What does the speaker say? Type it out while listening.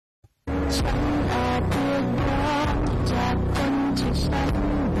ฉันอาจเรียกร้องจากคนที่ฉัน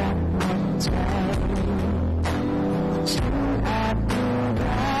รักหมดใจฉันอาจดู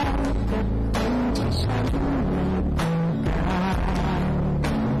ร้ายกับคนที่ฉันไม่ต้องการ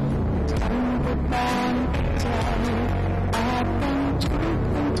ทำแต่บางใจอาจเป็นทุกข์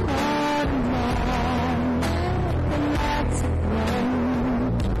เป็นทรมานเป็นลาสักวัน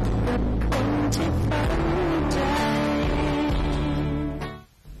กับคนที่ฝันใจ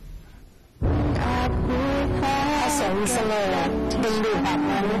เสียงเสน่ห์ดึงดูดแบบ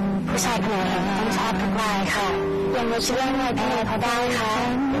นั้นผู้ชายคนไหนต้องชอบทุกรายค่ะยังไม่เชื่อไงทำไมเขาได้คะ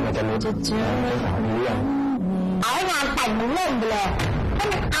มันจะรู้จะเจอเอาให้งานแต่งมึงเล่นไปเลยถ้า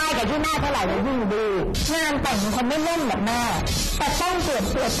มันอายกับที่หน้าเท่าไหร่จะยิ่งดีงานแต่งมันคนไม่เล่นแบบแม่แต่ต้องเปลี่ยน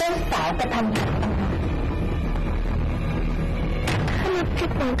ตัวเจ้าสาวกระทำผิดถ้ามันผิด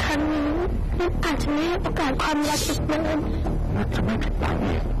หวังครั้งนี้มันอาจจะไม่ให้โอกาสความรักอีกมันจะไม่ผิดหวัง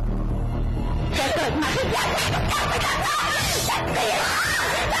อีกจะเกิดมาอยากได้ต้องการไปกันฉันเสีย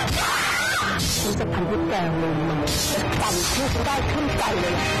ฉันจะทำให้แกลืมมันจำชื่อฉันได้ขึ้นใจเล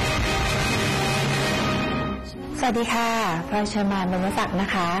ยสวัสดีค่ะพลอยเชอร์มาน นวศักดิ์นะ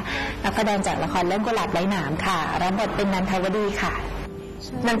คะนักแสดงจากละครเรื่องกุหลาบไร้หนามค่ะรับบทเป็นนันทวดีค่ะ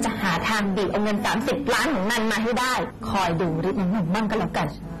นันจะหาทางบีบเอาเงิน30 ล้านของนันมาให้ได้คอยดูริบมันบ้างก็แล้วกัน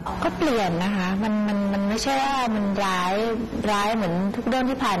ก็เปลี่ยนนะคะมันไม่ใช่ว่ามันร้ายเหมือนทุกเรื่อง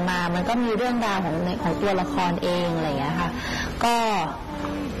ที่ผ่านมามันก็มีเรื่องราวของตัวละครเองอะไรอย่างเงี้ยค่ะ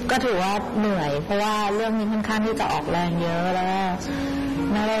ก็ถือว่าเหนื่อยเพราะว่าเรื่องนี้ค่อนข้างที่จะออกแรงเยอะแล้ว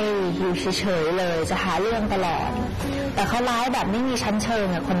ไม่ได้อยู่เฉยๆเลยจะหาเรื่องตลอดแต่เขาร้ายแบบไม่มีชั้นเชิง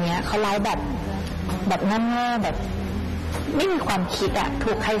อ่ะคนนี้เขาร้ายแบบนั่นแน่แบบไม่มีความคิดอ่ะ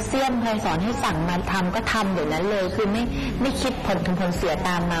ถูกใครเสี้ยมใครสอนให้สั่งมาทำก็ทำอย่างนั้นเลยคือไม่คิดผลถึงผลเสียต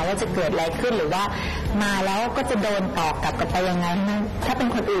ามมาว่าจะเกิดอะไรขึ้นหรือว่ามาแล้วก็จะโดนตอกกลับไปยังไงนะถ้าเป็น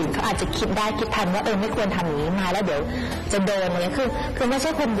คนอื่นเขาอาจจะคิดได้คิดทันว่าไม่ควรทำอย่างนี้มาแล้วเดี๋ยวจะโดนอะไรคือไม่ใช่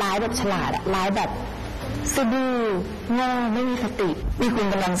คนร้ายแบบฉลาดร้ายแบบซื่อโง่ไม่มีสติมีคุณ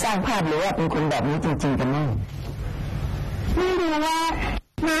กำลังสร้างภาพหรือว่าเป็นคนแบบนี้จริงๆกันแน่ไม่รู้ว่า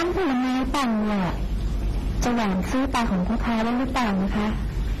น้ำผลไม้ปั่นเนี่ยจะหวานซื้อตาของพ่อค้าได้หรือเปล่านะคะ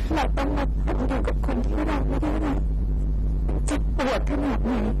เราต้องมาทำอยู่กับคนที่เราไม่ได้รักจะปวดขนาดไ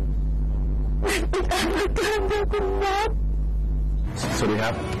หนเป็นการมาเตือนด้วยคุณนัทสวัสดีค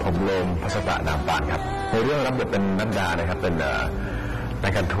รับผมโลมพัสตะนามปานครับในเรื่องรับบทเป็นนันดานะครับเป็นนั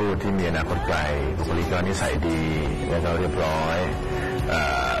กการทูตที่มีอนาคตไกลบุคลิกก็นิสัยดีแล้วก็เรียบร้อย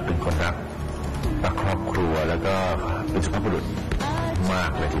เป็นคนรักครอบครัวแล้วก็เป็นสุภาพบุรุษมา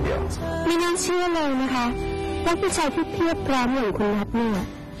กเลยทีเดียวไม่น่าเชื่อเลยนะคะว่าผู้ชายที่เพียบพร้อมอย่างคุณนัทเนี่ย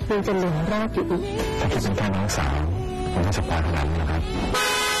ยังจะเหลือรอดอยู่อีกแต่แค่เป็นแค่น้องสาวมันไม่สปอยขนาดนั้นนะครับ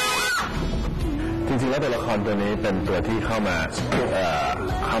จริงๆแล้วตัวละครตัวนี้เป็นตัวที่เข้ามา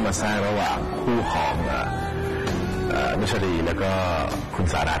สร้างระหว่างคู่ของนุชรีแล้วก็คุณ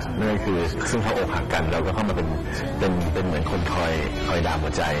สารัตน์นั่นก็คือซึ่งเขาอกหักกันเราก็เข้ามาเป็นเหมือนคนคอยดามหั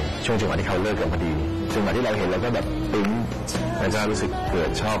วใจช่วงจังหวะที่เขาเลิกกันพอดีจังหวะที่เราเห็นแล้วก็แบบปิ๊งแล้วก็รู้สึกเกิด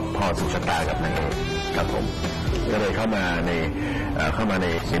ชอบพอถูกชะตากับนางเอกครับผมก็เลยเข้ามาในครอ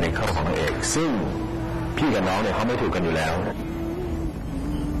บครัวของนางเอกซึ่งพี่กับน้องเนี่ยเขาไม่ถูกกันอยู่แล้ว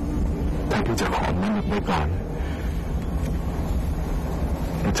ถ้าพี่จะขอมั่นไว้ก่อน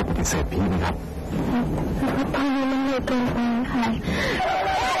จะปฏิเสธพี่ไหมครับพอมันเลยเกินไปค่ะ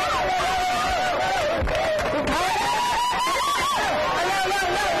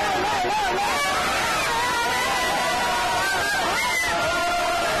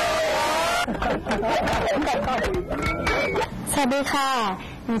สวัสดีค่ะ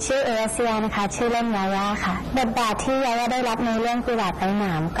มีชื่อเอเชียนะคะชื่อเล่นยาย่าค่ะบทบาทที่ยาย่าได้รับในเรื่องกุหลาบไร้หน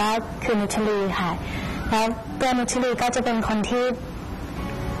ามก็คือนุชลีค่ะแล้วตัวนุชลีก็จะเป็นคนที่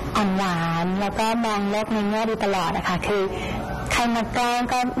อ่อนหวานแล้วก็มองโลกในแง่ดีตลอดนะคะคือใครมาแกล้ง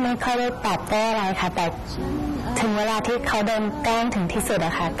ก็ไม่ค่อยได้ตอบโต้อะไรค่ะแต่ถึงเวลาที่เขาโดนแกล้งถึงที่สุดอ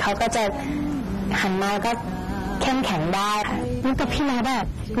ะค่ะเขาก็จะหันมาแล้วก็เข้มแข็งได้ค่ะนี่กับพี่นัทแบบ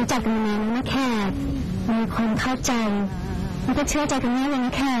รู้จักกันมานานนะแค่มีความเข้าใจแล้วก็เชื่อใจกันง่ายเลยน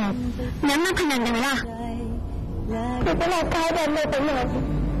ะแค่นั้นมาพนันกันไหมล่ะคือเป็นเราก้าวเดินเลยไปหมด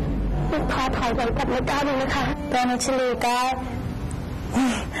พอถอยไปกับไม่ก้าวเลยนะคะตัวนุชลีก็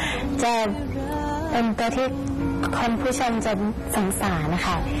จะเป็นตัวที่คนผู้ชมจะสงสารนะค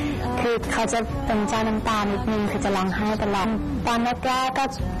ะคือเขาจะเป็นเจ้าน้ำตานิดนึงคือจะร้องไห้ตลอดตอนแรกก็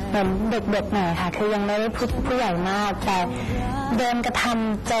เหมือนเด็กๆหน่อยค่ะคือยังไม่ได้ผู้ใหญ่มากแต่เดินกระท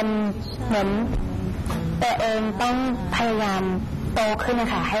ำจนเหมือนตัวเองต้องพยายามโตขึ้นนะ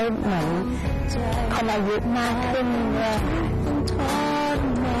คะให้เหมือนคนอายุมากขึ้นเลย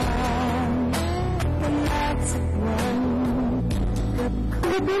กับค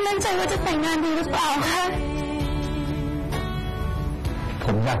ไม่มั่นใจว่าจะแต่งงานดีหรือเปล่าคะผ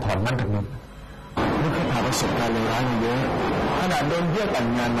มอยากถอนมั่นกับนุชนุชเคยผ่านประสบการณ์เลวร้ายมาเยอะขนาดโดนเพื่อแต่ง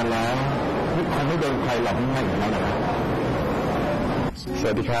งานมาแล้วนุชคงไม่โดนใครหลอกง่ายอย่างนั้นหรอกส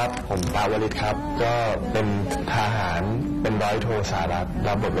วัสดีครับผมปาวลิตครับก็เป็นทหารเป็นร้อยโทสหรัฐ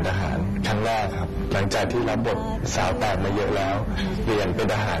รับบทเป็นทหารครั้งแรกครับหลังจากที่รับบทสาวแตกมาเยอะแล้วเปลี่ยนเป็น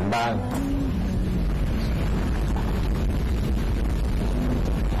ทหารบ้าง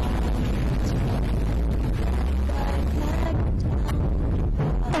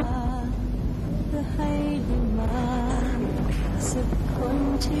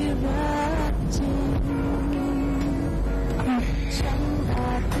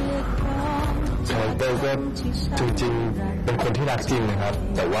คาแรคเตอร์ก็จริงๆเป็นคนที่รักจริงนะครับ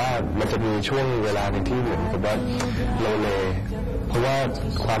แต่ว่ามันจะมีช่วงเวลาหนึ่งที่เหมือนกับว่าโลเลเพราะว่า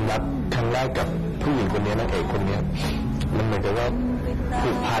ความรักครั้งแรกกับผู้หญิงคนนี้นางเอกคนนี้มันเหมือนกับว่าผู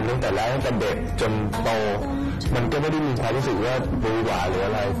กพันตั้งแต่แรกตั้งแต่เด็กจนโตมันก็ไม่ได้มีความรู้สึกว่าหวือหวาหรืออ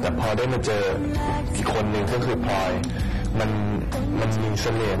ะไรแต่พอได้มาเจออีกคนหนึ่งก็คือพลอยมันมีเส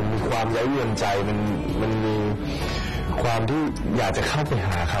น่ห์มันมีความเย้ายวนใจมันมีความที่อยากจะเข้าไปห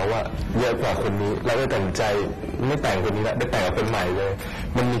าเขาอะเยอะกว่าคนนี้เราได้ตัดใจไม่แต่งคนนี้ละได้แต่งกับคนใหม่เลย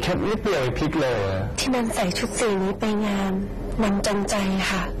มันมีแค่นิดเดียวพลิกเลยที่นันใส่ชุดสีนี้ไปงานนันจงใจ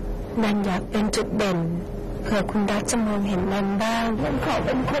ค่ะนันอยากเป็นจุดเด่นเผื่อคุณรัฐจะมองเห็นนันบ้างนันขอเ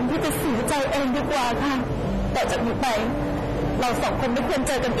ป็นคนที่จะสื่อใจเองดีกว่าค่ะแต่จากนี้ไปเราสองคนไม่ควรเ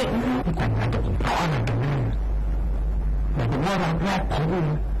จอกันอีกนะคะแต่งงานกับผมเพราะอะไรกันแน่แต่ผมว่ารักแรกผม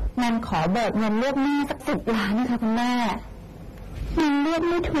นันขอเบิกเงินเลือกแม่สัก10 ล้านนะคะคุณแม่นันเลือก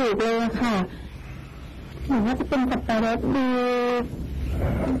ไม่ถูกเลยค่ะหนูว่าจะเป็นสับปะรดดี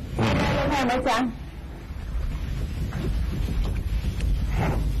ได้ไหมจ๊ะ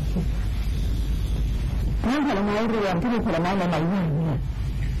น้ำผลไม้รวมที่มีผลไม้หลายๆอย่างเนี่ย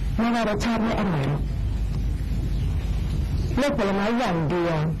ไม่ว่ารสชาติไม่อร่อยหรอกเลือกผลไม้อย่างเดี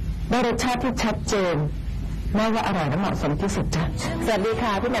ยวได้รสชาติที่ชัดเจนแม้ว่าอร่อยและเหมาะสมที่สุดจ้ะสวัสดีค่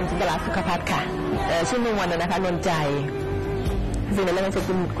ะพี่แหม่มจินตลาสุขภัทรค่ะชื่อนวลนะคะนวลใจจริงๆแล้วมันจะ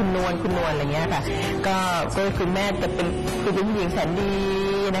คุณนวลอะไรเงี้ยค่ะก็คุณแม่จะเป็นผู้หญิงแสนดี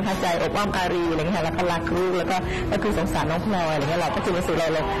นะคะใจอบอ้อมอารีอะไรเงี้ยแล้วก็รักลูกแล้วก็คือสงสารน้องพลอยอะไรเงี้ยเราก็จริงๆ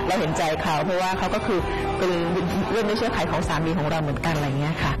เราเห็นใจเขาเพราะว่าเขาก็คือเป็นเรื่องไม่เชื่อใครของสามีของเราเหมือนกันอะไรเงี้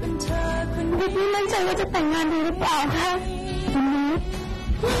ยค่ะพี่มั่นใจว่าจะแต่งงานดีหรือเปล่าคะวันนี้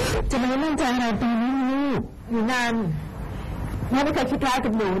จะไม่มั่นใจอะไรตอนนี้อยู่นานแม่ไม่เคยคิดร้ายกั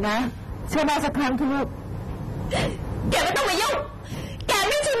บหนูนะเชื่อแม่สักครั้งทุกแกไม่ต้องมายุ่งแก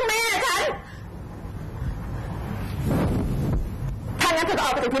ไม่ใช่แม่ฉันถ้างั้นเธอก็อ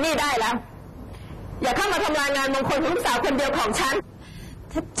อกไปจากที่นี่ได้แล้วอย่าเข้ามาทำลายงานมงคลของลูกสาวคนเดียวของฉัน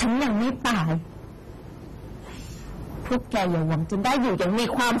ถ้าฉันยังไม่ตายพวกแกอย่าหวังจนได้อยู่อย่างมี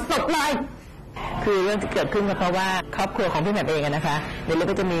ความสุขเลยคือเรื่องที่เกิดขึ้นก็เพราะว่าครอบครัวของพี่แหม่มเองนะคะในเรื่อง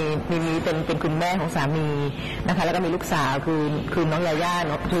ก็จะมีเป็นคุณแม่ของสามีนะคะแล้วก็มีลูกสาวคือน้องยาย่า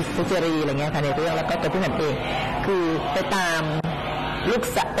คือสุจรีอะไรเงี้ยค่ะในเรื่องแล้วก็ตัวพี่แหม่มเองคือไปตามลูก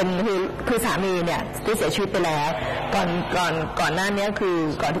สาวเป็นคือสามีเนี่ยที่เสียชีวิตไปแล้วก่อนหน้านี้คือ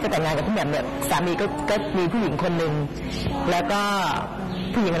ก่อนที่จะแต่งงานกับพี่แหม่มเนี่ยสามีก็มีผู้หญิงคนหนึ่งแล้วก็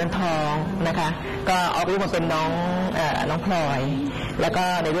ผู้หญิงคนนั้นท้องนะคะก็ออกลูกมาเป็นน้องพลอยแล้วก็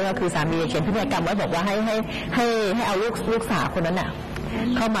ในเรื่องก็คือสามีเขียนพินัยกรรมไว้บอกว่าให้เอาลูกสาวคนนั้นน่ะ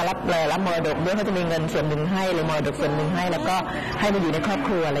เข้ามารับมรดกด้วยเขาจะมีเงินส่วนหนึ่งให้หรือมรดกส่วนหนึ่งให้แล้วก็ให้มาอยู่ในครอบค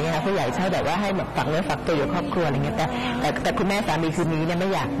รัวอะไรเงี้ยผู้ใหญ่ใช่แบบว่าให้แบบฝักเนื้อฝักตัวอยู่ครอบครัวอะไรเงี้ยแต่คุณแม่สามีคืนนี้เนี่ยไม่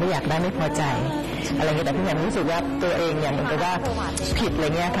อยากได้ไม่พอใจอะไรเงี้ยแต่พี่แหม่มรู้สึกว่าตัวเองเนี่ยเหมือนกับว่าผิดอะไร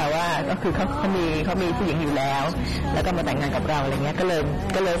เงี้ยค่ะว่าก็คือเขามีผู้หญิงอยู่แล้วแล้วก็มาแต่งงานกับเราอะไรเงี้ยก็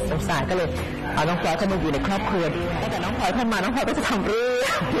เลยสงสารก็เลยเอาน้องพลอยเข้ามาอยู่ในครอบครัวแต่น้องพลอยเข้ามาน้องพลอยก็จะทำเรื่อ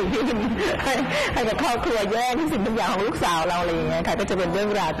งให้กับครอบครัวแย่ที่สิ่งทุกอย่างของลูกสาวเราอะไรอย่างเงี้ยค่ะก็จะเป็นเรื่อง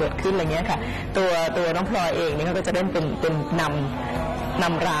ราวเกิดขึ้นอะไรเงี้ยค่ะตัวน้องพลอยเองนี่เขาก็จะเล่นเป็นน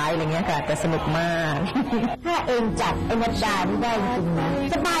ำร้ายอะไรเงี้ยค่ะแต่สนุกมากถ้าเองจัดไอ้นัดดานี่ได้จริงนะ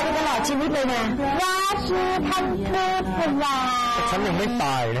สบายไปตลอดชีวิตเลยนะว่าชื่อท่านเทพพยาฉันยังไม่ต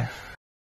ายนะ